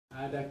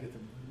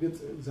አዳግትም ግጥ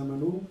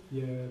ዘመኑ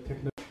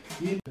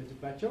የቴክኖሎጂ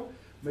ተጅባቸው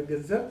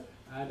መገንዘብ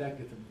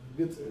አዳግትም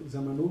ግጥ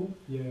ዘመኑ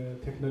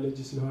የቴክኖሎጂ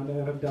ስለሆነ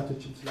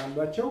ረዳቶችም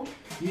ስላሏቸው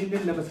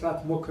ይህንን ለመስራት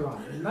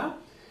ሞክረዋል እና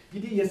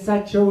እንግዲህ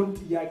የሳቸውን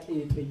ጥያቄ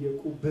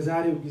የጠየቁ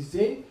በዛሬው ጊዜ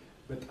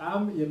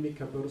በጣም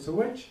የሚከበሩ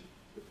ሰዎች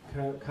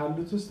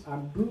ካሉት ውስጥ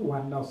አንዱ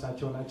ዋናው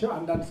ሳቸው ናቸው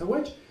አንዳንድ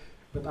ሰዎች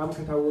በጣም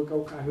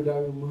ከታወቀው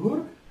ከአይሁዳዊ ምሁር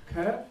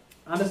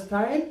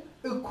ከአንስታይን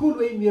እኩል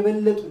ወይም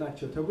የበለጡ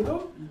ናቸው ተብሎ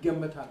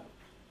ይገመታል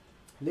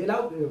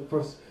ሌላው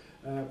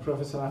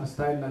ፕሮፌሰር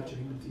አንስታይን ናቸው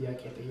ይህንን ጥያቄ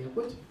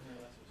የጠየቁት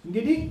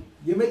እንግዲህ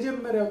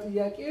የመጀመሪያው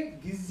ጥያቄ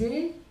ጊዜ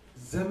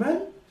ዘመን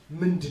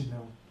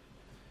ምንድነው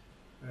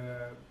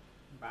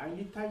በአይን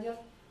ይታያል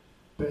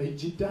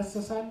በእጅ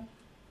ይዳሰሳል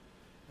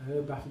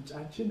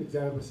በአፍንጫችን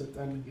እግዚአብሔር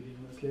በሰጠን እንግዲህ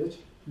መስለች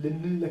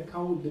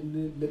ልንለካው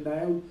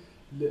ልናየው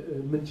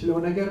ምንችለው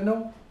ነገር ነው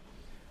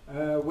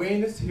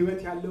ወይንስ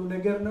ህይወት ያለው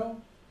ነገር ነው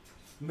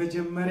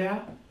መጀመሪያ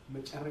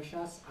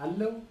መጨረሻስ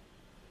አለው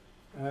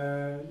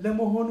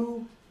ለመሆኑ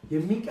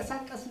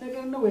የሚንቀሳቀስ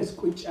ነገር ነው ወይስ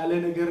ቁጭ ያለ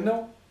ነገር ነው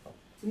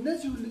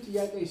እነዚህ ሁሉ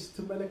ጥያቄዎች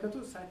ስትመለከቱ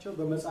እሳቸው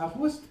በመጽሐፍ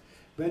ውስጥ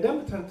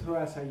በደንብ ተርትረው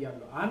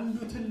ያሳያሉ አንዱ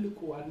ትልቁ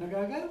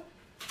አነጋገር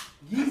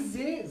ጊዜ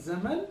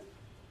ዘመን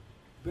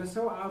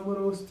በሰው አእምሮ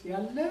ውስጥ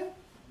ያለ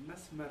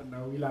መስመር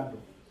ነው ይላሉ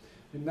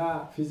እና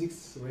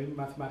ፊዚክስ ወይም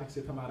ማትማቲክስ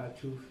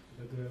የተማራችሁ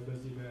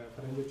በዚህ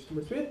በፈረንጆች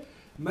ትምህርት ቤት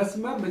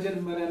መስመር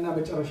መጀመሪያና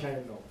መጨረሻ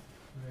ነው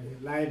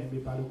ላይን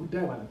የሚባለው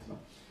ጉዳይ ማለት ነው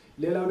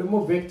ሌላው ደግሞ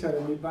ቬክተር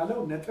የሚባለው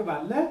ነጥብ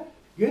አለ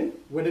ግን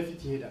ወደፊት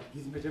ይሄዳል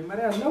ጊዜ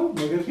መጀመሪያ ያለው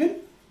ነገር ግን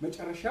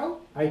መጨረሻው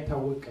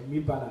አይታወቅም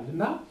ይባላል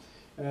እና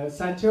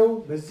እሳቸው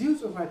በዚህ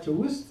ጽሑፋቸው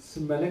ውስጥ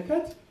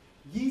ስመለከት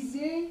ጊዜ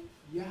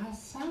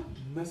የሐሳብ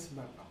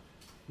መስመር ነው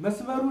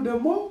መስመሩ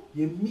ደግሞ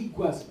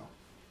የሚጓዝ ነው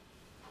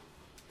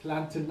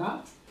ትላንትና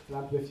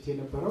ትላንት በፊት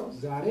የነበረው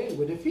ዛሬ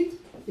ወደፊት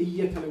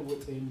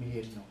እየተለወጠ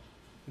የሚሄድ ነው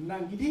እና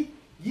እንግዲህ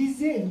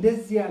ጊዜ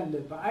እንደዚህ ያለ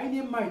በአይን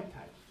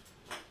የማይታይ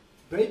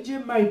በእጅ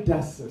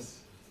የማይዳሰስ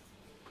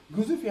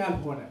ግዙፍ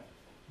ያልሆነ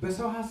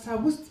በሰው ሐሳብ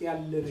ውስጥ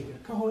ያለ ነገር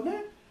ከሆነ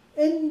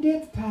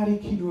እንዴት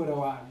ታሪክ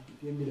ይኖረዋል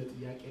የሚለው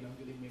ጥያቄ ነው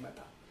እንግዲህ የሚመጣ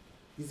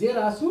ጊዜ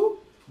ራሱ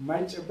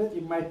የማይጨበጥ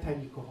የማይታይ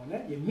ከሆነ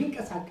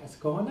የሚንቀሳቀስ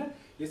ከሆነ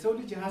የሰው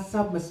ልጅ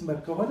የሐሳብ መስመር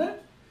ከሆነ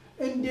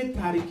እንዴት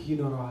ታሪክ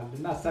ይኖረዋል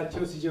እና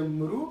እሳቸው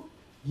ሲጀምሩ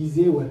ጊዜ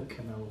ወርቅ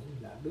ነው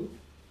ይላሉ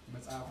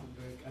መጽሐፉን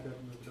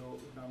በቀደም ብለው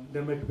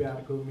እንደመግቢያ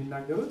አድርገው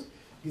የሚናገሩት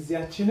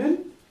ጊዜያችንን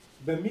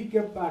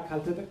በሚገባ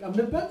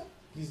ካልተጠቀምንበት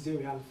ጊዜው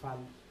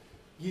ያልፋል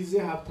ጊዜ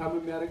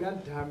ሀብታምም ያደርጋል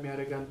ድሃም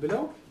ያደርጋል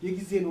ብለው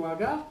የጊዜን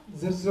ዋጋ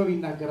ዘርዝረው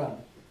ይናገራሉ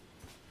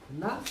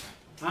እና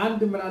አንድ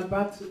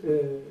ምናልባት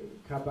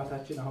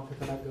ከአባታችን አሁን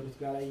ከተናገሩት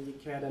ጋር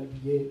ይካያዳል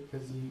ብዬ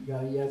ከዚህ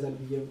ጋር ያያዛል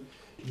ብዬ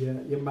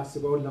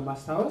የማስበውን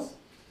ለማስታወስ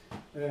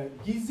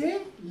ጊዜ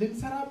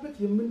ልንሰራበት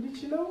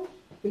የምንችለው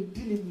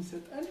እድል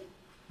የሚሰጠን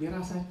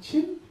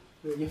የራሳችን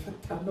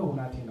የፈጠርነው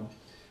ሁናቴ ነው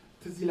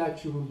ትዝ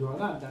ይላችሁ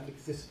እንደሆነ አንዳንድ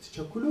ጊዜ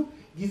ስትቸኩሉ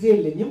ጊዜ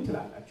የለኝም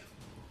ትላላችሁ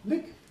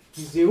ልክ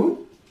ጊዜውን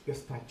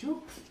ገስታችሁ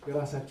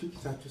የራሳችሁ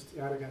ኪሳችሁ ውስጥ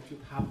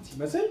ያረጋችሁት ሀብት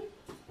ይመስል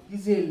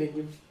ጊዜ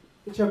የለኝም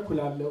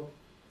እቸኩላለሁ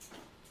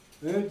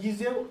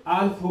ጊዜው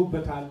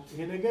አልፎበታል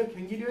ይሄ ነገር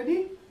ከእንግዲህ ወዲህ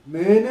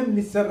ምንም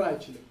ሊሰራ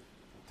አይችልም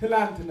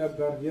ትላንት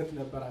ነበር የት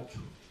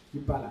ነበራችሁ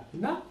ይባላል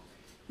እና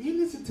ይህን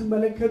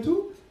ስትመለከቱ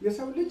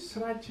የሰው ልጅ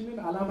ስራችንን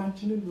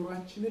አላማችንን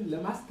ኑሯችንን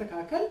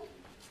ለማስተካከል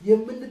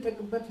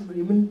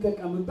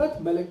የምንጠቀምበት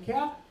መለኪያ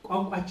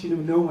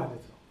ቋንቋችንም ነው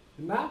ማለት ነው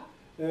እና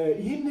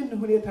ይህንን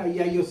ሁኔታ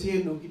ያያየው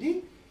ሲሄድ ነው እንግዲህ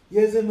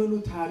የዘመኑ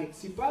ታሪክ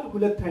ሲባል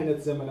ሁለት አይነት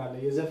ዘመን አለ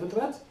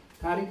የዘፍጥረት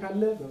ታሪክ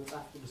አለ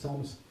በመጽሐፍ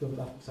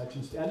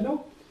ቅዱሳችን ውስጥ ያለው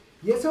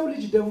የሰው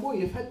ልጅ ደግሞ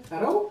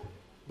የፈጠረው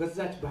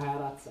በዛች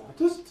በ24 ሰዓት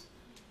ውስጥ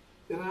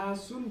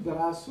ራሱን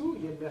በራሱ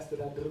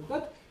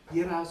የሚያስተዳድርበት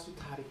የራሱ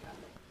ታሪክ አለ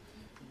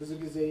ብዙ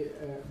ጊዜ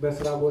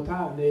በስራ ቦታ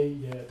እኔ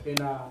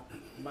የጤና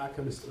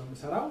ማዕከል ውስጥ ነው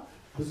የምሰራው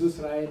ብዙ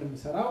ስራዬን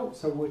የምሰራው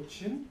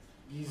ሰዎችን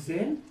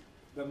ጊዜን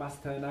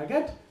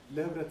በማስተናገድ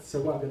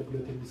ለህብረተሰቡ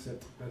አገልግሎት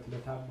የሚሰጥበት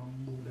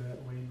ለታመሙ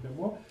ወይም ደግሞ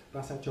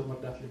ራሳቸው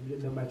መርዳት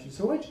ለማይችሉ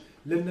ሰዎች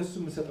ለነሱ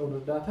የምሰጠው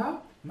እርዳታ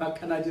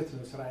ማቀናጀት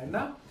ነው ስራዬና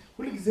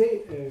ሁሉ ጊዜ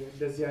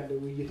እንደዚህ ያለ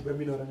ውይይት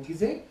በሚኖረን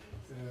ጊዜ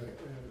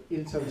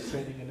ኢንሰርቪስ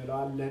ትሬኒንግ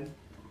እንለዋለን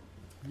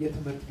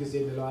የትምህርት ጊዜ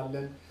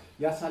እንለዋለን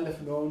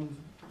ያሳለፍነውን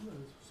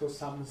 3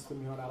 ሳምንት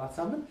የሚሆን 4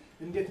 ሳምንት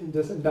እንዴት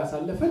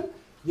እንዳሳለፈን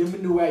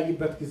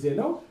የምንወያይበት ጊዜ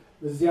ነው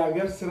እዚህ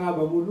ሀገር ስራ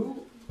በሙሉ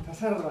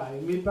ተሰራ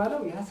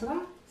የሚባለው ያ ስራ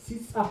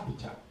ሲጻፍ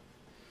ብቻ ነው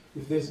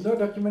if there is no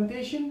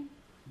documentation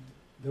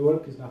the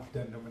work is not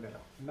done ነው ማለት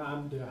ነው እና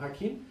አንድ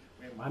ሐኪም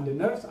ወይም አንድ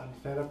ነርስ አንድ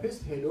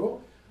ቴራፒስት ሄዶ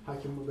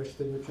ሐኪሙ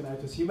በሽተኞችን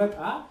አይቶ ሲመጣ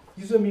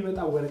ይዞ የሚመጣ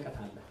ወረቀት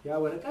አለ ያ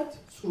ወረቀት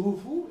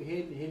ጽሁፉ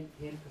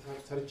ይሄን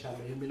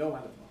ተሰርቻለሁ የሚለው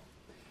ማለት ነው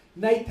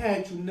እና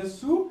ይታያችሁ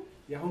እነሱ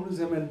የአሁኑ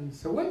ዘመን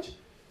ሰዎች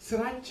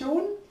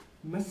ስራቸውን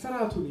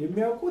መሰራቱን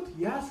የሚያውቁት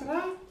ያ ስራ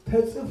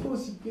ተጽፎ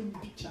ሲገኝ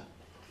ብቻ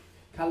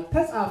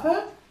ካልተጻፈ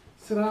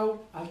ስራው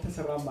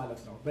አልተሰራም ማለት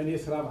ነው በኔ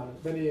ስራ ማለት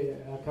በኔ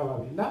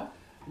አካባቢና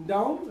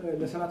እንዳውም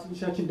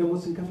ለሰራተኞቻችን ደሞዝ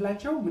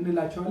ስንከፍላቸው ምን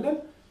እንላቸዋለን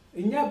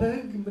እኛ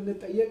በህግ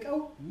የምንጠየቀው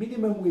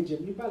ሚኒመም ዌጅ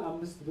የሚባል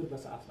 5 ብር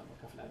በሰዓት ነው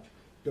መከፍላችሁ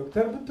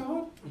ዶክተር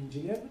ብትሆን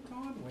ኢንጂነር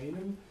ብትሆን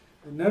ወይንም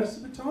ነርስ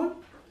ብትሆን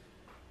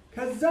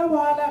ከዛ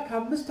በኋላ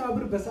ከ5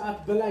 ብር በሰዓት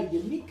በላይ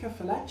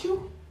የሚከፈላችሁ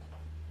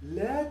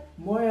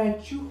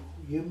ለሞያችሁ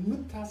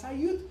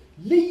የምታሳዩት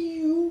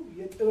ልዩ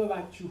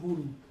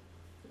የጥበባችሁን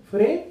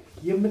ፍሬ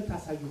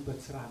የምታሳዩበት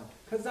ስራ ነው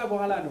ከዛ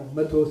በኋላ ነው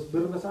 100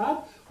 ብር በሰዓት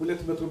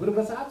 200 ብር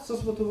በሰዓት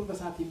 300 ብር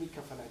በሰዓት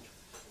የሚከፈላችሁ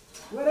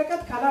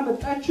ወረቀት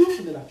ካላመጣችሁ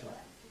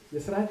እንላችኋለን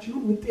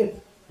የስራችሁን ውጤት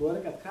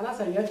ወረቀት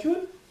ካላሳያችሁ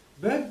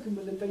በህግ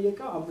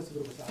የምንጠየቀው 5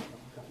 ብር በሰዓት ነው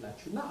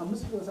ከፍላችሁና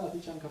 5 ብር በሰዓት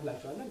ብቻ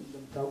እንከፍላችኋለን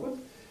እንደምታውቁት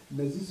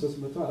እነዚህ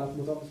 300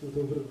 400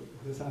 500 ብር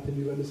በሰዓት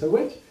የሚበሉ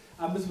ሰዎች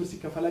 5 ብር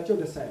ሲከፈላቸው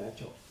ደስ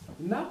አይላቸው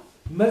እና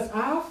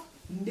መጽሐፍ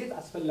እንዴት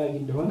አስፈላጊ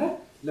እንደሆነ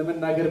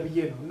ለመናገር ብዬ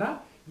ነውና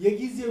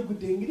የጊዜው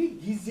ጉዳይ እንግዲህ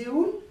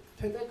ጊዜውን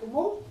ተጠቅሞ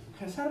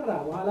ከሰራ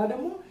በኋላ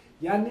ደግሞ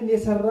ያንን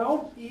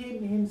የሰራውን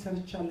ይሄን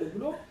ሰርቻለሁ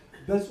ብሎ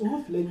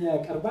በጽሁፍ ለኛ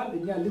ያቀርባል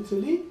እኛ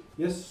ሊትራሊ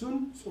የሱን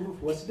ጽሁፍ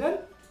ወስደን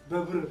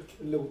በብር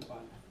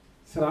እንለውጠዋለን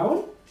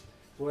ስራውን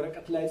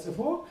በወረቀት ላይ ጽፎ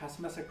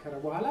ካስመሰከረ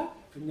በኋላ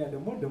እኛ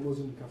ደግሞ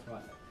ደሞዙን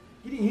እንከፍለዋለን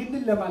እንግዲህ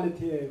ይሄንን ለማለት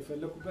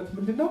የፈለኩበት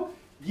ምንድነው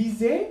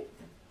ጊዜ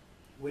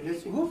ወደ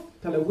ጽሁፍ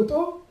ተለውጦ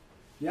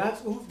ያ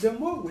ጽሁፍ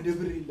ደግሞ ወደ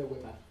ብር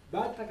ይለወጣል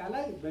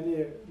በአጠቃላይ በኔ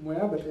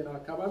ሙያ በጤና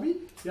አካባቢ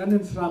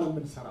ያንን ስራ ነው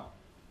የምንሰራው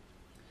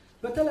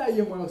በተለያየ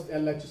ሙያ ውስጥ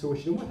ያላችሁ ሰዎች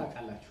ደግሞ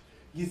ታውቃላችሁ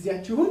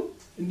ጊዜያችሁን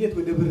እንዴት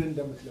ወደ ብር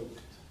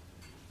እንደምትለውጡት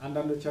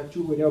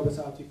አንዳንዶቻችሁ ወዲያው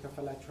በሰዓቱ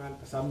ይከፈላችኋል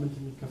በሳምንት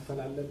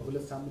የሚከፈላል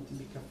በሁለት ሳምንት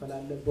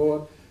የሚከፈላል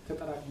በወር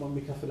ተጠራቅሞ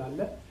የሚከፈላል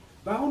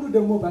በአሁኑ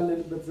ደግሞ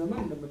ባለንበት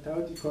ዘመን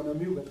እንደምታዩት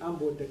ኢኮኖሚው በጣም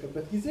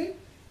በወደቀበት ጊዜ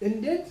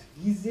እንዴት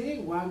ጊዜ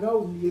ዋጋው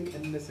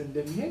እየቀነሰ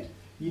እንደሚሄድ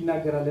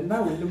ይናገራልና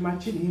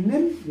ወንድማችን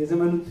ይህንን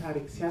የዘመኑን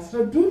ታሪክ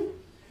ሲያስረዱን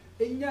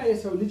እኛ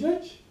የሰው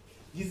ልጆች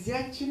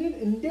ጊዜያችንን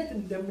እንዴት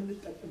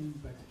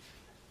እንደምንጠቀምበት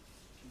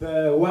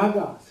በዋጋ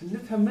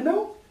ስንተምነው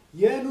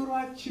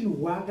የኑሯችን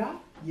ዋጋ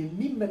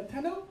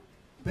የሚመተነው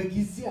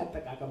በጊዜ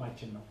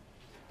አጠቃቀማችን ነው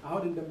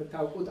አሁን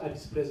እንደምታውቁት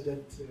አዲስ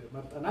ፕሬዝዳንት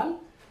መርጠናል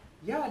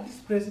ያ አዲስ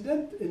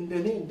ፕሬዝዳንት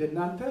እንደኔ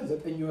እንደናንተ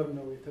 9 ወር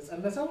ነው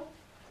የተጸነሰው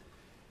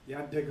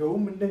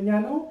ያደገውም እንደኛ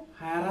ነው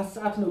 24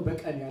 ሰዓት ነው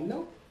በቀን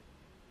ያለው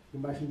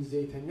ግማሹን ጊዜ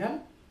ይተኛል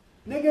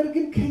ነገር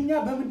ግን ከኛ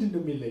በምንድን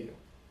ነው የሚለየው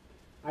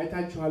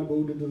አይታችኋል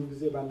በውድድሩ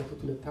ጊዜ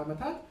ባለፉት 2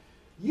 ዓመታት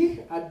ይህ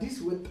አዲስ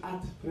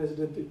ወጣት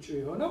ፕሬዝዳንት እጩ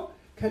የሆነው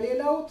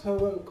ከሌላው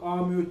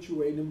ተቃዋሚዎቹ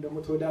ወይንም ደግሞ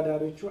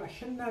ተወዳዳሪዎቹ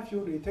አሸናፊ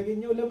ሆኖ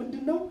የተገኘው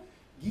ለምንድን ነው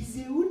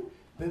ጊዜውን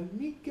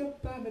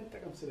በሚገባ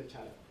መጠቀም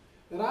ስለቻለ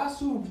ራሱ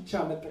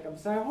ብቻ መጠቀም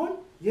ሳይሆን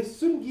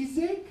የሱን ጊዜ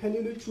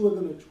ከሌሎቹ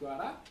ወገኖች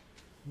ጋር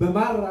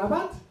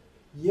በማራባት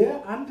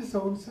የአንድ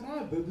ሰውን ስራ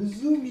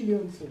በብዙ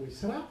ሚሊዮን ሰዎች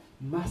ስራ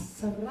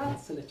ማሰራት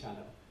ስለቻለ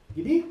ነው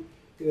እንግዲህ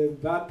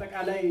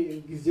በአጠቃላይ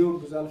ጊዜውን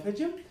ብዙ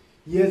አልፈጅም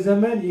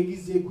የዘመን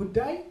የጊዜ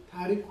ጉዳይ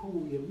ታሪኩ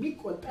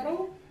የሚቆጠረው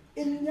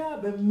እኛ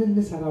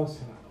በመንሰራው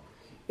ስራ ነው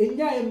እኛ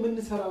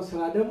የምንሰራው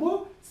ስራ ደግሞ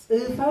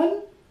ጽፈን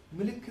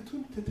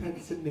ምልክቱን ትተን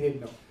ስንሄድ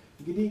ነው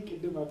እንግዲህ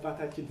ቅድም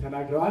አባታችን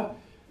ተናግረዋል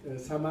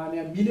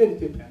 80 ሚሊዮን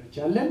ኢትዮጵያኖች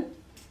አለን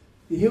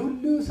ይሄ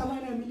ሁሉ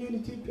 80 ሚሊዮን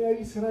ኢትዮጵያዊ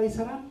ስራ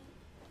ይሰራል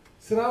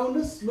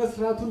ስራውንስ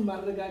መስራቱን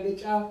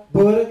ማረጋገጫ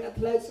በወረቀት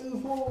ላይ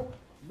ጽፎ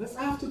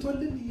መጽሐፍ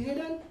ትቶልን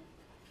ይሄዳል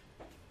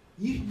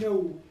ይህ ነው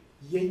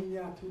የኛ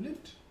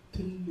ትውልድ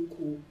ትልቁ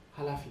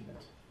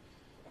ኃላፊነት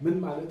ምን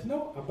ማለት ነው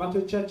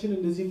አባቶቻችን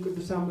እነዚህን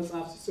ቅዱሳን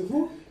መጽሐፍ ሲጽፉ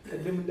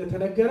ቅድም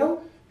እንደተነገረው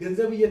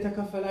ገንዘብ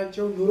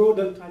እየተከፈላቸው ኑሮ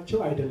ደልቷቸው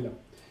አይደለም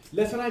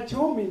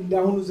ለስራቸውም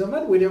እንዳሁኑ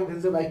ዘመን ወዲያው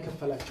ገንዘብ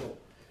አይከፈላቸው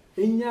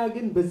እኛ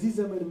ግን በዚህ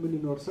ዘመን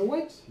የምንኖር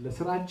ሰዎች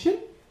ለስራችን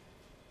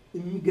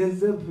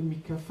ገንዘብ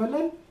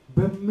የሚከፈለን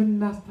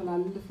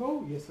በመናስተላልፈው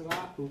የሥራ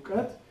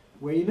ዕውቀት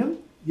ወይንም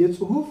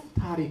የጽሁፍ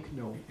ታሪክ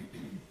ነው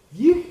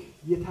ይህ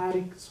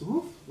የታሪክ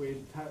ጽሁፍ ወይ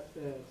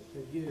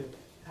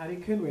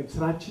ታሪክን ወይ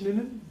ስራችንን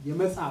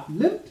የመጻፍ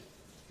ልምድ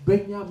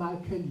በእኛ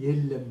ማዕከል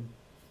የለም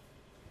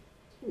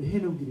ይሄ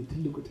ነው እንግዲህ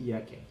ትልቁ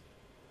ጥያቄ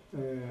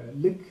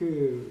ልክ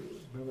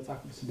በመጽሐፍ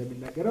ቅዱስ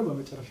እንደሚናገረው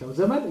በመጨረሻው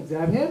ዘመን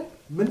እግዚአብሔር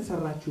ምን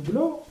ሰራችሁ ብሎ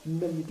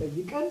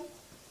እንደሚጠይቀን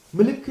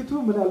ምልክቱ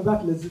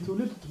ምናልባት ለዚህ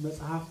ትውልድ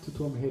መጽሐፍ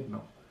ትቶ መሄድ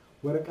ነው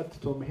ወረቀት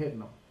ትቶ መሄድ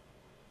ነው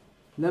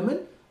ለምን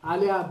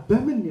አሊያ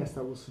በምን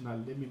ያስታውሱናል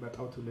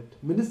የሚመጣው ትውልድ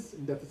ምንስ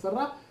እንደተሰራ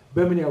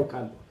በምን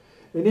ያውቃሉ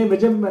እኔ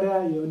መጀመሪያ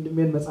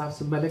የወንድሜን መጽሐፍ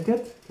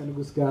ስመለከት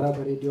ከንጉስ ጋራ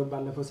በሬዲዮ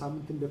ባለፈው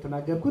ሳምንት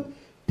እንደተናገርኩት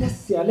ደስ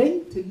ያለኝ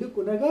ትልቁ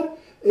ነገር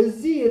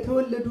እዚህ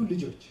የተወለዱ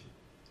ልጆች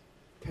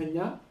ከኛ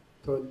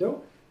ተወልደው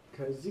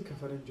ከዚህ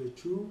ከፈረንጆቹ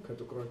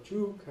ከጥቁሮቹ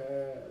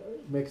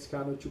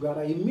ከሜክሲካኖቹ ጋራ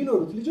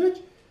የሚኖሩት ልጆች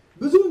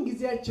ብዙውን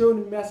ጊዜያቸውን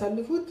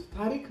የሚያሳልፉት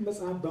ታሪክ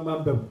መጽሐፍ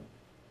በማንበብ ነው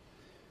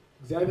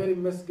እግዚአብሔር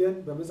ይመስገን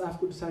በመጽሐፍ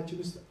ቅዱሳችን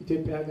ውስጥ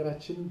ኢትዮጵያ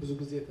ሀገራችን ብዙ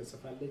ጊዜ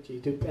ተጽፋለች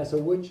የኢትዮጵያ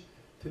ሰዎች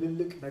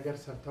ትልልቅ ነገር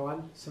ሰርተዋል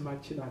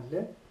ስማችን አለ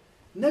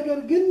ነገር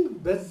ግን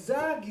በዛ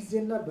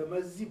ጊዜና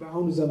በመዚህ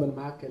በአሁኑ ዘመን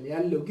መካከል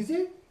ያለው ጊዜ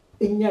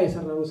እኛ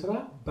የሰራነው ስራ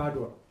ባዶ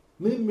ነው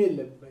ምንም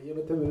የለም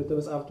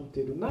የመጽሐፍቱ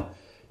ተሄዱና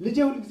ልጄ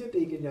ሁሉ ጊዜ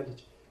ጠይቀኛለች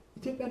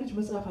ኢትዮጵያኖች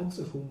መጽሐፍ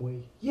አንጽፉም ወይ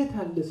የት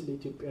አለ ስለ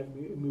ኢትዮጵያ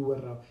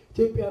የሚወራው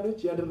ኢትዮጵያኖች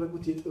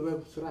ያደረጉት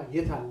የጥበብ ስራ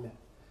የት አለ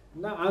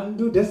እና አንዱ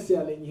ደስ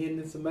ያለኝ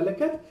ይሄንን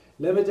ስመለከት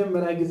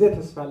ለመጀመሪያ ጊዜ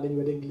ተስፋለኝ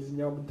ወደ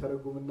እንግሊዝኛው ምን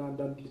ተረጉምና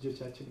አንዳንድ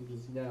ልጆቻችን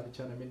እንግሊዝኛ ብቻ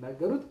ነው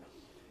የሚናገሩት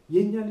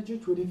የኛ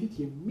ልጆች ወደፊት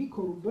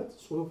የሚኮሩበት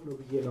ጽሁፍ ነው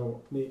ብዬ ነው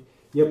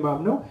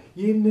የማምነው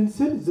ይህንን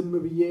ስል ዝም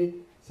ብዬ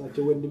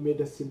ሳቸው ወንድሜ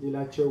ደስ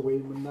እንዲላቸው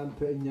ወይም እናንተ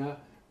እኛ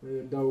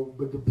ዳው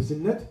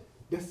በግብዝነት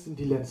ደስ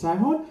እንዲለን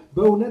ሳይሆን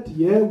በእውነት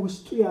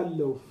የውስጡ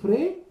ያለው ፍሬ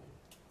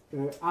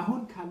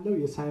አሁን ካለው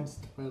የሳይንስ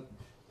ጥበብ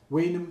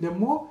ወይንም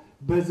ደግሞ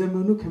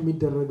በዘመኑ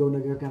ከሚደረገው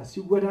ነገር ጋር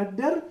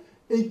ሲወዳደር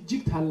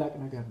እጅግ ታላቅ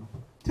ነገር ነው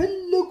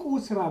ትልቁ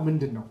ስራ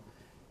ምንድነው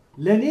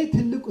ለኔ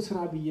ትልቁ ስራ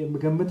ብዬ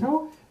የምገምተው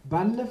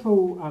ባለፈው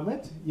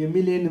አመት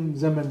የሚሌኒየም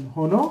ዘመን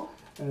ሆኖ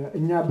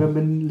እኛ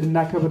በምን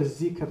ልናከብር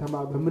እዚህ ከተማ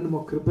በምን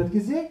ሞክርበት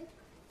ጊዜ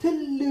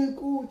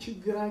ትልቁ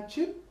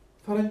ችግራችን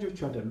ፈረንጆቹ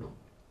አይደሉ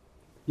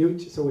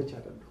የውጭ ሰዎች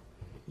አይደሉ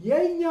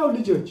የኛው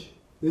ልጆች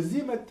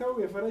እዚህ መተው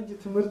የፈረንጅ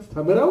ትምህርት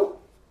ተምረው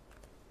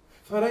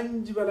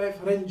ፈረንጅ በላይ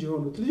ፈረንጅ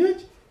የሆኑት ልጆች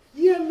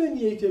የምን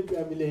የኢትዮጵያ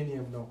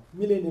ሚሌኒየም ነው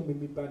ሚሌኒየም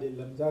የሚባል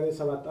የለም ዛሬ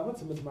 7 አመት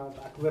 8 አመት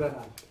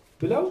አክብረናል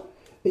ብለው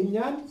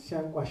እኛን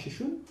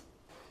ሲያንቋሽሹን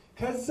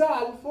ከዛ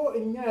አልፎ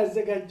እኛ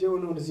ያዘጋጀው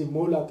ነው እዚህ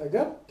ሞላ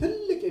አጠገብ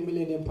ትልቅ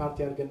የሚሌኒየም ፓርቲ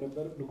አድርገን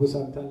ነበር ንጉስ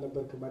አንታል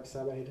ነበር ከአዲስ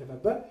አበባ ሄደ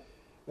ነበር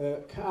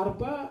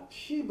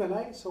ከ40,000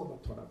 በላይ ሰው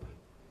መጥቶ ነበር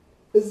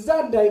እዛ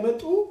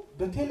እንዳይመጡ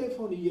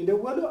በቴሌፎን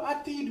እየደወሉ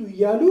አትሄዱ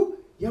እያሉ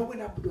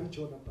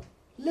ያወናብዷቸው ነበር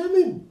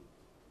ለምን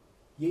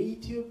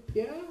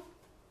የኢትዮጵያ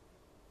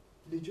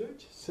ልጆች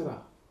ስራ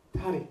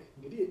ታሪክ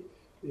እንግዲህ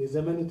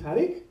የዘመኑ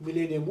ታሪክ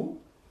ሚሌኒየሙ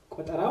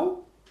ቆጠራው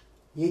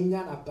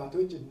የኛን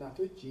አባቶች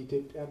እናቶች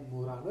የኢትዮጵያን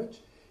ምሁራኖች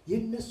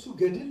የነሱ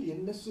ገድል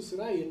የነሱ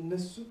ስራ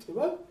የነሱ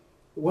ጥበብ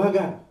ዋጋ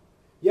ነው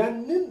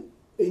ያንን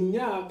እኛ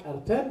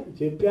ቀርተን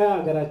ኢትዮጵያ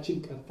ሀገራችን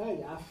ቀርታ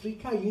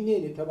የአፍሪካ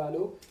ዩኒየን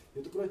የተባለው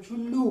የጥቁሮች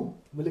ሁሉ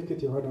ምልክት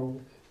የሆነው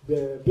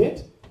በቤት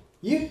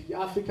ይህ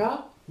የአፍሪካ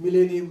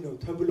ሚሌኒየም ነው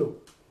ተብሎ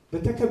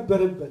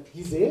በተከበረበት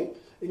ጊዜ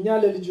እኛ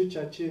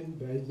ለልጆቻችን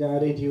በእኛ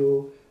ሬዲዮ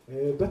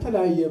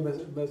በተለያየ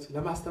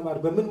ለማስተማር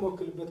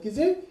በመንሞክልበት ጊዜ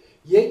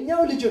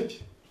የኛው ልጆች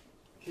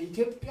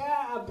ከኢትዮጵያ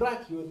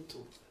አብራክ ይወጡ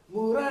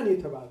ምሁራን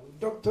የተባሉ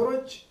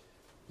ዶክተሮች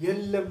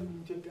የለም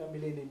ኢትዮጵያ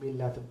ሚሌኒየም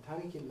የላትም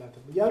ታሪክ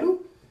የላትም ይያሉ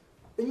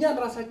እኛን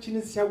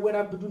ራሳችንን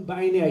ሲያወናብዱን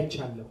በአይኔ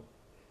አይቻለሁ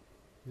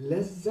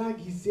ለዛ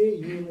ጊዜ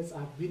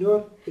የመጽሐፍ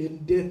ቢኖር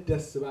እንዴት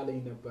ደስ ባለኝ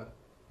ነበር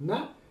እና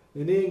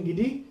እኔ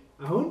እንግዲህ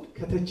አሁን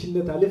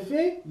ከተችነት አልፌ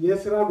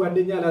የሥራ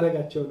ጓደኛ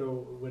ላደርጋቸው ነው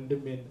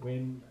ወንድሜን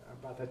ወይም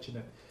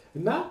አባታችንን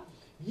እና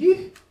ይህ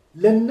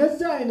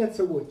ለነዛ አይነት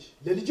ሰዎች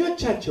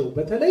ለልጆቻቸው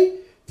በተለይ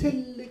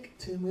ትልቅ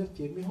ትምህርት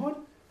የሚሆን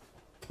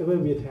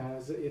ጥበብ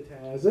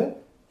የተያያዘ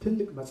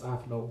ትልቅ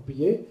መጽሐፍ ነው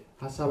ብዬ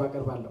ሐሳብ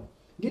አቀርባለሁ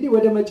እንግዲህ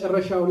ወደ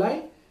መጨረሻው ላይ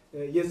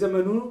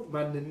የዘመኑ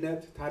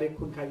ማንነት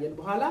ታሪኩን ካየን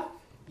በኋላ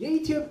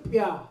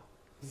የኢትዮጵያ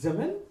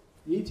ዘመን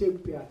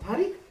የኢትዮጵያ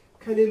ታሪክ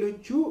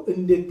ከሌሎቹ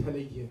እንዴት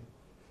ተለየ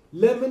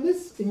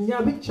ለምንስ እኛ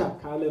ብቻ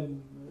ከዓለም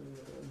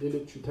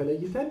ሌሎቹ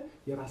ተለይተን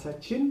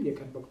የራሳችን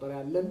የቀን መቁጠሪያ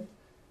ያለን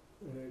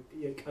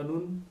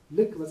የቀኑን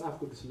ልክ መጽሐፍ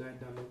ቅዱስ ላይ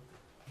እንዳለው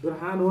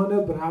ብርሃን ሆነ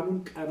ብርሃኑን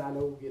ቀን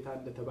አለው ጌታ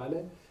እንደተባለ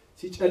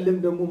ሲጨልም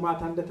ደግሞ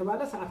ማታ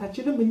እንደተባለ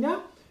ሰዓታችንም እኛ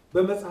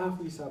በመጽሐፉ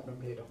ሂሳብ ነው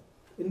የሚሄደው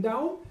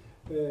እንዳው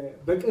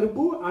በቅርቡ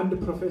አንድ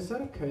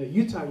ፕሮፌሰር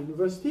ከዩታ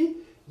ዩኒቨርሲቲ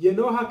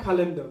የኖሃ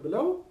ካሌንደር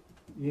ብለው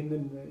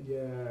ይሄንን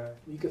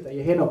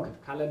የሄኖክ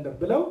ካሌንደር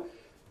ብለው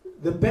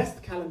the best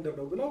calendar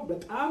ነው ብለው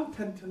በጣም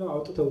ተንትነው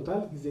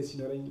አውጥተውታል ጊዜ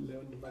ሲኖረኝ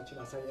ለወንድማችን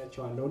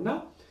አሳያቸዋለሁና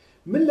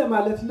ምን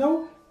ለማለት ነው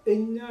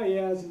እኛ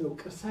የያዝነው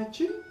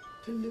ቅርሳችን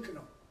ትልቅ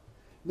ነው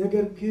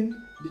ነገር ግን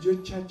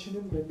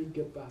ልጆቻችንን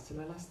በሚገባ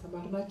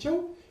ስላላስተማርናቸው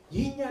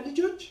የኛ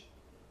ልጆች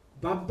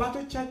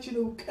በአባቶቻችን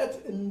ዕውቀት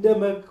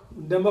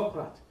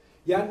እንደመኩራት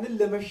ያንን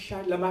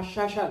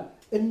ለማሻሻል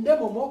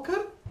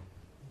እንደመሞከር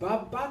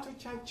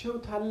በአባቶቻቸው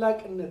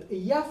ታላቅነት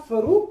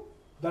እያፈሩ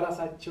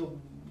በራሳቸው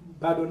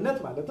ባዶነት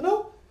ማለት ነው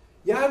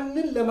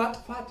ያንን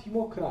ለማጥፋት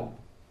ይሞክራሉ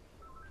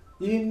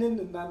ይህንን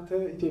እናንተ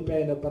ኢትዮጵያ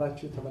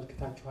የነበራችሁ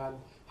ተመልክታችኋል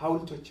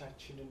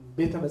ሐውልቶቻችንን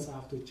ቤተ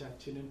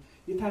መጻሕፍቶቻችንን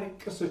የታሪክ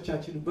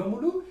ቅርሶቻችንን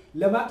በሙሉ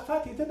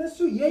ለማጥፋት የተነሱ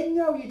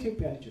የኛው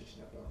የኢትዮጵያ ልጆች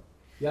ነበሩ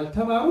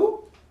ያልተማሩ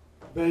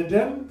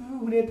በደንብ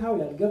ሁኔታው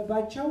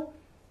ያልገባቸው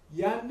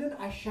ያንን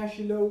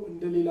አሻሽለው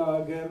እንደሌላው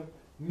ሀገር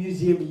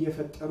ሙዚየም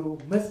እየፈጠሩ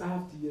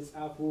መጽሐፍት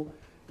እየጻፉ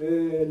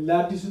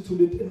ለአዲሱ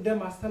ትውልድ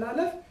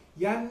እንደማስተላለፍ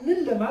ያንን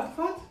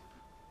ለማጥፋት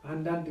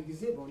አንዳንድ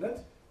ጊዜ በእውነት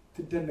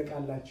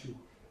ትደነቃላችሁ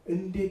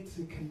እንዴት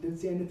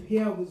ከእንደዚህ አይነት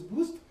ህያው ህዝብ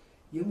ውስጥ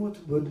የሞቱ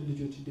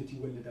ልጆች እንዴት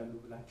ይወለዳሉ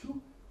ብላችሁ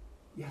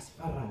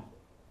ያስፈራል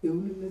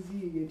እነዚህ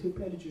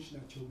የኢትዮጵያ ልጆች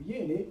ናቸው ብዬ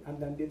እኔ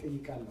አንዳንዴ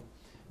ጠይቃለሁ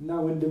እና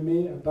ወንድሜ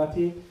አባቴ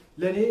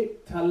ለኔ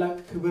ታላቅ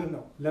ክብር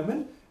ነው ለምን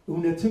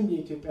እውነትም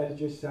የኢትዮጵያ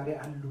ልጆች ዛሬ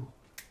አሉ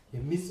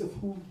የሚጽፉ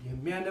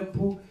የሚያነቡ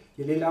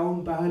የሌላውን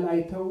ባህል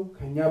አይተው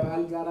ከኛ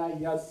ባህል ጋር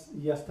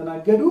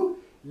ያስተናገዱ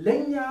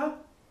ለኛ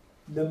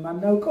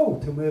ለማናውቀው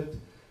ትምህርት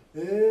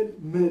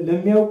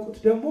ለሚያውቁት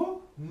ደግሞ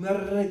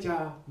መረጃ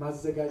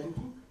ማዘጋጀቱ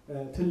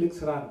ትልቅ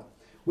ስራ ነው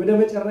ወደ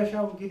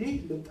መጨረሻው እንግዲህ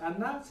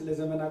ልምጣና ስለ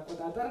ዘመን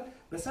አቆጣጠር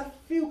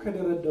በሰፊው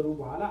ከደረደሩ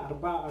በኋላ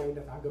 40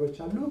 አይነት ሀገሮች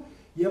አሉ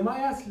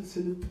የማያ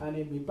ስልጣኔ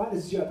የሚባል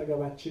እዚሁ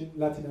አጠገባችን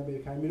ላቲን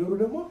አሜሪካ የሚኖሩ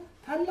ደግሞ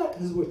ታላቅ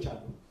ህዝቦች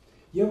አሉ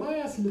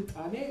የማያ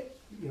ስልጣኔ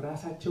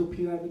የራሳቸው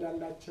ፒራሚድ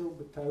አላቸው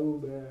ብታዩ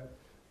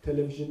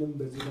በቴሌቪዥንም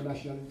በዚህ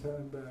በናሽናል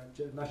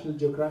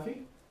ጂኦግራፊ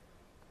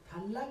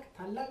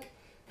ታላቅ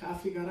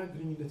ከአፍሪካ ጋር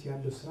ግንኙነት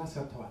ያለው ስራ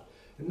ሰርተዋል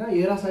እና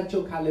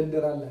የራሳቸው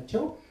ካሌንደር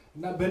አላቸው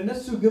እና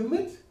በእነሱ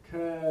ግምት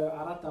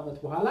ከ4 አመት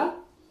በኋላ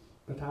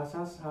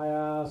በታህሳስ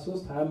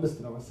 23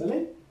 25 ነው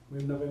መሰለኝ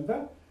ወይም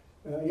ኖቬምበር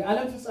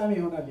የዓለም ፍጻሜ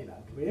ይሆናል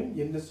ይላል ወይም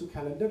የነሱ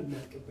ካሌንደር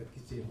የሚያልቅበት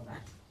ጊዜ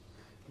ይሆናል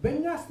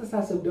በእኛ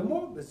አስተሳሰብ ደግሞ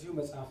በዚሁ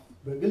መጽሐፍ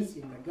በግልጽ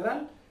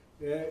ይነገራል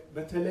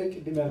በተለይ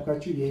ቅድም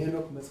ያልኳችሁ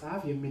የሄኖክ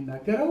መጽሐፍ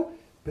የሚናገረው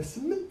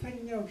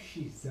በ8ኛው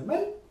ሺህ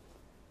ዘመን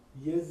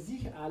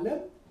የዚህ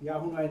ዓለም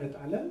የአሁኑ አይነት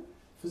ዓለም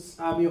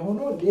ፍጻሜ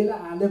ሆኖ ሌላ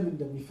ዓለም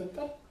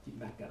እንደሚፈጠር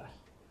ይናገራል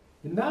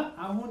እና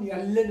አሁን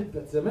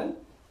ያለንበት ዘመን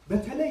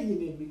በተለይ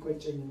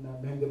የሚቆጨኝና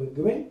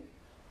የሚያንገበግበኝ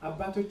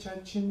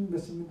አባቶቻችን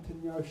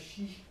በ8ኛው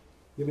ሺህ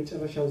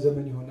የመጨረሻው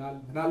ዘመን ይሆናል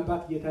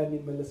ምናልባት ጌታ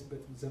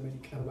የሚመለስበት ዘመን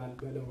ይቀርባል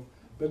ብለው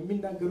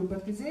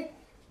በሚናገሩበት ጊዜ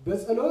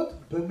በጸሎት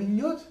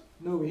በምኞት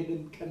ነው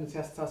ይሄንን ቀን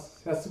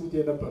ሲያስቡት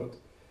የነበሩት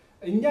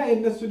እኛ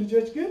የነሱ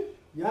ልጆች ግን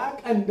ያ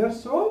ቀን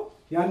ደርሶ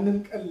ያንን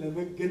ቀን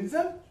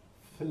ለመገንዘብ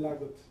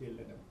ፍላጎት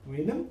የለንም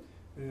ወይንም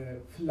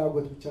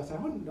ፍላጎት ብቻ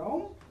ሳይሆን ነው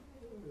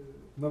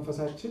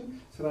መንፈሳችን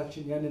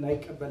ስራችን ያንን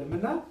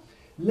አይቀበልምና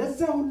ለዛ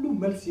ሁሉ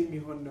መልስ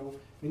የሚሆን ነው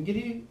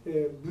እንግዲህ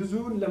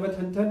ብዙውን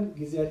ለመተንተን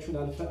ጊዜያችሁን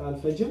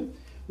አልፈጅም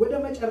ወደ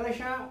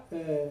መጨረሻ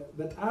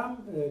በጣም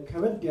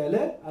ከበድ ያለ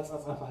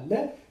አጻጻፍ አለ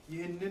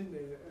ይሄንን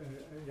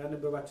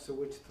ያነበባችሁ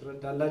ሰዎች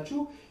ትረዳላችሁ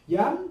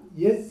ያም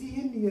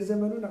የዚህን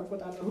የዘመኑን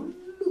አቆጣጠር ሁሉ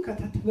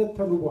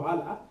ከተተነተኑ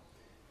በኋላ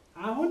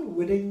አሁን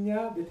ወደኛ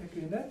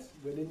ቤተክህነት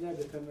ወደኛ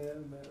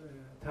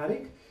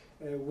ታሪክ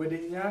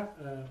ወደኛ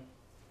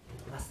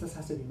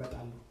አስተሳሰብ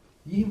ይመጣሉ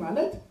ይህ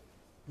ማለት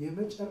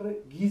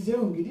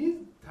ጊዜው እንግዲህ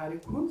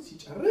ታሪኩን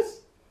ሲጨርስ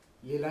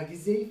ሌላ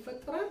ጊዜ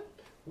ይፈጠራል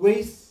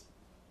ወይስ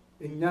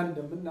እኛ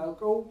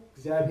እንደምናውቀው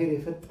እግዚአብሔር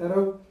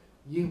የፈጠረው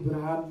ይህ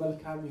ብርሃን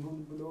መልካም ይሁን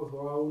ብሎ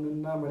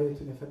ህዋውንና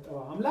መሬቱን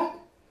የፈጠረው አምላክ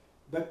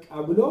በቃ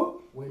ብሎ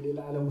ወይ ሌላ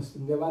ዓለም ውስጥ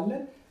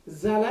እንገባለን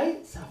እዛ ላይ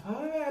ሰፋ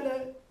ያለ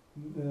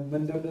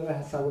መንደርደሪያ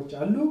ሐሳቦች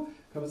አሉ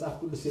ከመጽሐፍ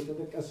ቅዱስ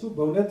የተጠቀሱ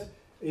በእውነት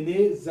እኔ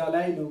እዛ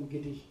ላይ ነው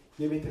እንግዲህ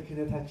የቤተ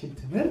ክህነታችን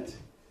ትምህርት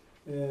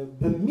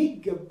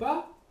በሚገባ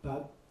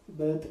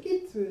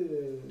በጥቂት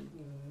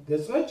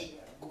ገጾች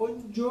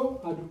ቆንጆ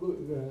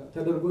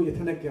ተደርጎ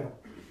የተነገረው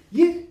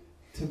ይህ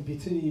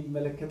ትንቢትን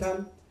ይመለከታል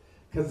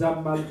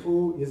ከዛም አልፎ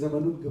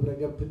የዘመኑን ግብረ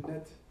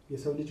ገብነት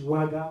የሰው ልጅ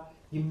ዋጋ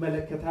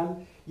ይመለከታል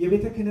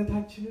የቤተ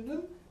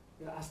ክህነታችንንም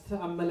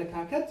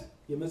አመለካከት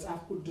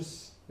የመጽሐፍ ቅዱስ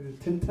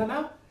ትንተና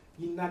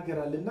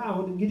ይናገራልና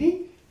አሁን እንግዲህ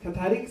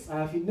ከታሪክ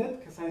ጸሐፊነት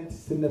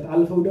ከሳይንቲስትነት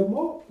አልፈው ደግሞ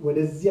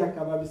ወደዚህ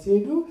አካባቢ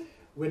ሲሄዱ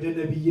ወደ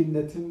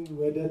ነብይነትም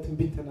ወደ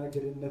ትንቢት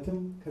ተናጋሪነትም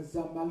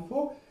ከዛም አልፎ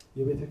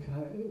የቤተ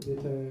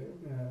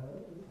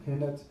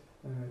ክህነት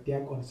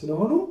ዲያቆን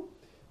ስለሆኑ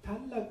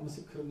ታላቅ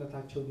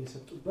ምስክርነታቸውን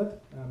የሰጡበት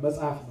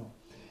መጽሐፍ ነው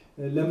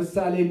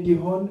ለምሳሌ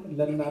እንዲሆን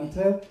ለእናንተ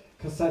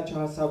ከሳቸው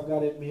ሐሳብ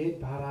ጋር የሚሄድ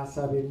ባህር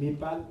ሐሳብ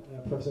የሚባል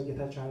ፕሮፌሰር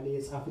ጌታቸው ኃይሌ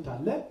የጻፉት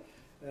አለ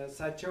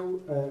እሳቸው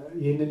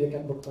ይሄንን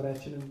የቀን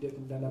መቁጠሪያችንን እንዴት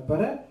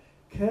እንደነበረ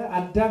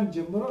ከአዳም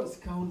ጀምሮ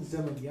እስካሁን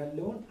ዘመን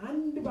ያለውን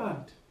አንድ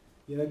በአንድ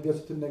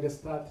የነገሱትን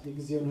ነገስታት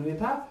የጊዜውን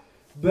ሁኔታ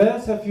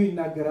በሰፊው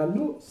ይናገራሉ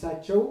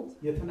እሳቸው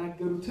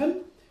የተናገሩትን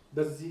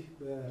በዚህ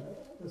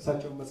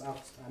እሳቸው መጽሐፍ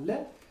ውስጥ አለ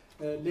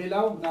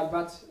ሌላው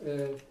ምናልባት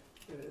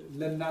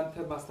ለእናንተ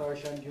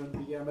ማስታወሻ እንዲሆን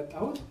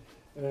ያመጣሁት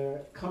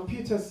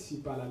ኮምፒውተርስ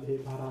ይባላል ይሄ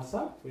ባህር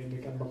ሐሳብ ወይም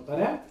የቀን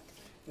መቁጠሪያ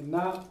እና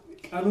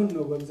ቀኑን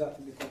ነው በብዛት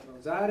የሚቆጥረው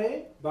ዛሬ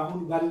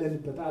በአሁን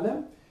ባለንበት ዓለም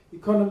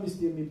ኢኮኖሚስት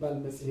የሚባል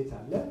መጽሔት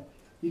አለ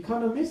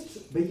ኢኮኖሚስት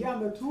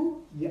በየዓመቱ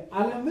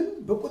የዓለምን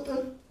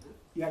በቁጥር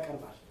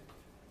ያቀርባል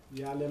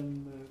የዓለም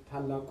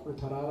ታላቁ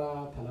ተራራ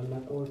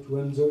ታላላቆች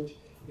ወንዞች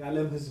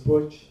የዓለም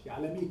ህዝቦች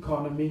የዓለም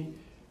ኢኮኖሚ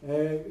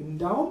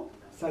እንዳው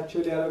እሳቸው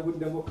ሊያደርጉ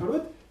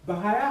እንደሞከሩት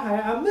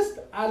በ2025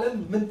 ዓለም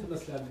ምን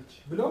ትመስላለች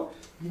ብሎ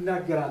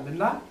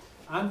ይናገራልና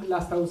አንድ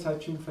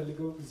ላስታውሳችሁ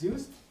ፈልገው እዚህ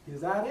ውስጥ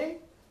የዛሬ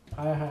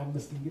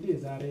 2025 እንግዲህ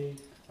የዛሬ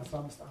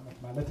 15 ዓመት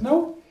ማለት ነው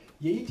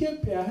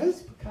የኢትዮጵያ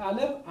ህዝብ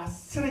ከዓለም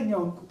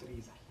 10ኛውን ቁጥር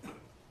ይዛል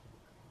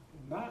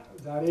እና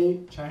ዛሬ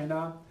ቻይና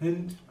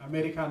ህንድ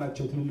አሜሪካ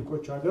ናቸው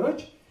ትልልቆቹ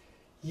ሀገሮች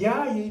ያ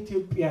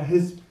የኢትዮጵያ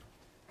ህዝብ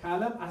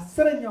ከዓለም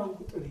 10ኛውን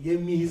ቁጥር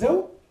የሚይዘው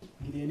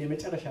እንግዲህ እኔ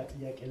መጨረሻ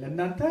ጥያቄ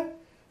ለእናንተ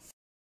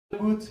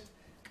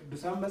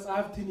ቅዱሳን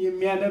መጽሐፍትን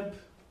የሚያነብ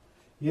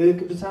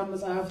የቅዱሳን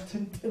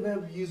መጽሐፍትን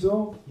ጥበብ ይዞ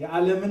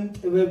የዓለምን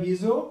ጥበብ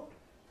ይዞ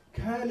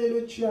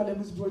ከሌሎች የዓለም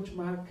ህዝቦች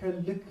መካከል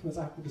ልክ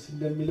መጽሐፍ ቅዱስ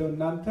እንደሚለው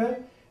እናንተ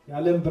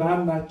የዓለም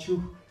ብርሃን ናችሁ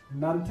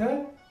እናንተ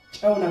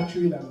ጨው ናችሁ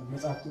ይላል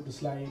መጽሐፍ ቅዱስ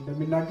ላይ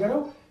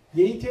እንደሚናገረው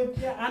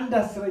የኢትዮጵያ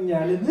 1/10ኛ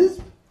የዓለም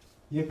ህዝብ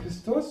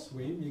የክርስቶስ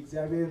ወይም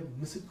የእግዚአብሔር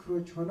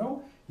ምስክሮች ሆነው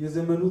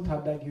የዘመኑ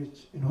ታዳጊዎች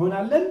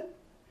እንሆናለን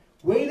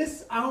ወይስ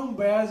አሁን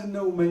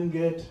በያዝነው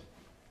መንገድ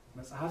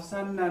መጽሐፍ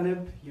ሳናነብ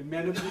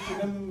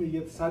የሚያነቡትንም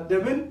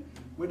እየተሳደብን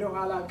ወደ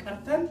ኋላ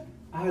ቀርተን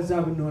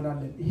አህዛብ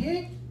እንሆናለን? ይሄ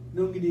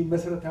ነው እንግዲህ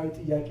መሰረታዊ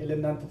ጥያቄ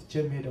ለእናንተ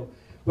ትቼም ሄደው።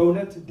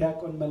 በእውነት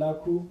ዲያቆን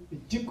መላኩ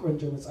እጅግ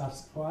ቆንጆ መጽሐፍ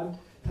ጽፈዋል።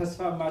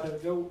 ተስፋ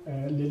ማደርገው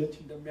ሌሎች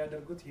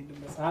እንደሚያደርጉት ይህንን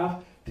መጽሐፍ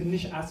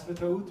ትንሽ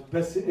አስፍተውት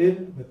በስዕል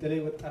በተለይ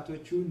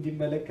ወጣቶቹ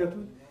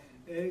እንዲመለከቱት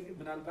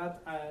ምናልባት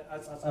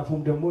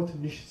አጻጻፉም ደግሞ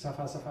ትንሽ ሰፋ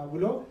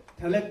ብሎ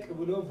ተለቅ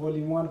ብሎ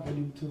ቮሊዩም 1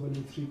 ቮሊዩም 2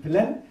 ቮሊዩም 3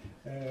 ብለን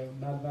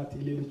ምናልባት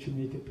የሌሎችም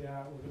የኢትዮጵያ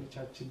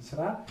ወገኖቻችን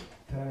ስራ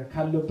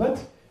ካለበት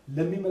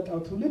ለሚመጣው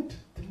ትውልድ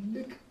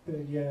ትልቅ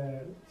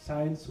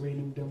የሳይንስ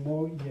ወይንም ደግሞ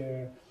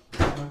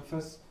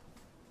የመንፈስ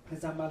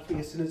ከዛም አልፎ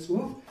የስነ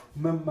ጽሁፍ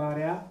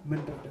መማሪያ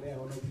መንደርደሪያ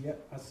ሆኖ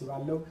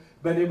አስባለሁ።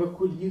 በእኔ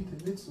በኩል ይህ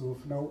ትልቅ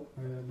ጽሁፍ ነው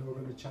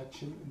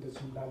ለወገኖቻችን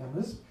እንደዚሁም ለዓለም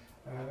ሕዝብ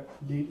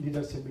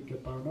ሊደርስ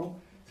የሚገባው ነው።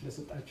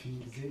 ስለሰጣችሁኝ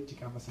ጊዜ እጅግ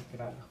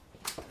አመሰግናለሁ።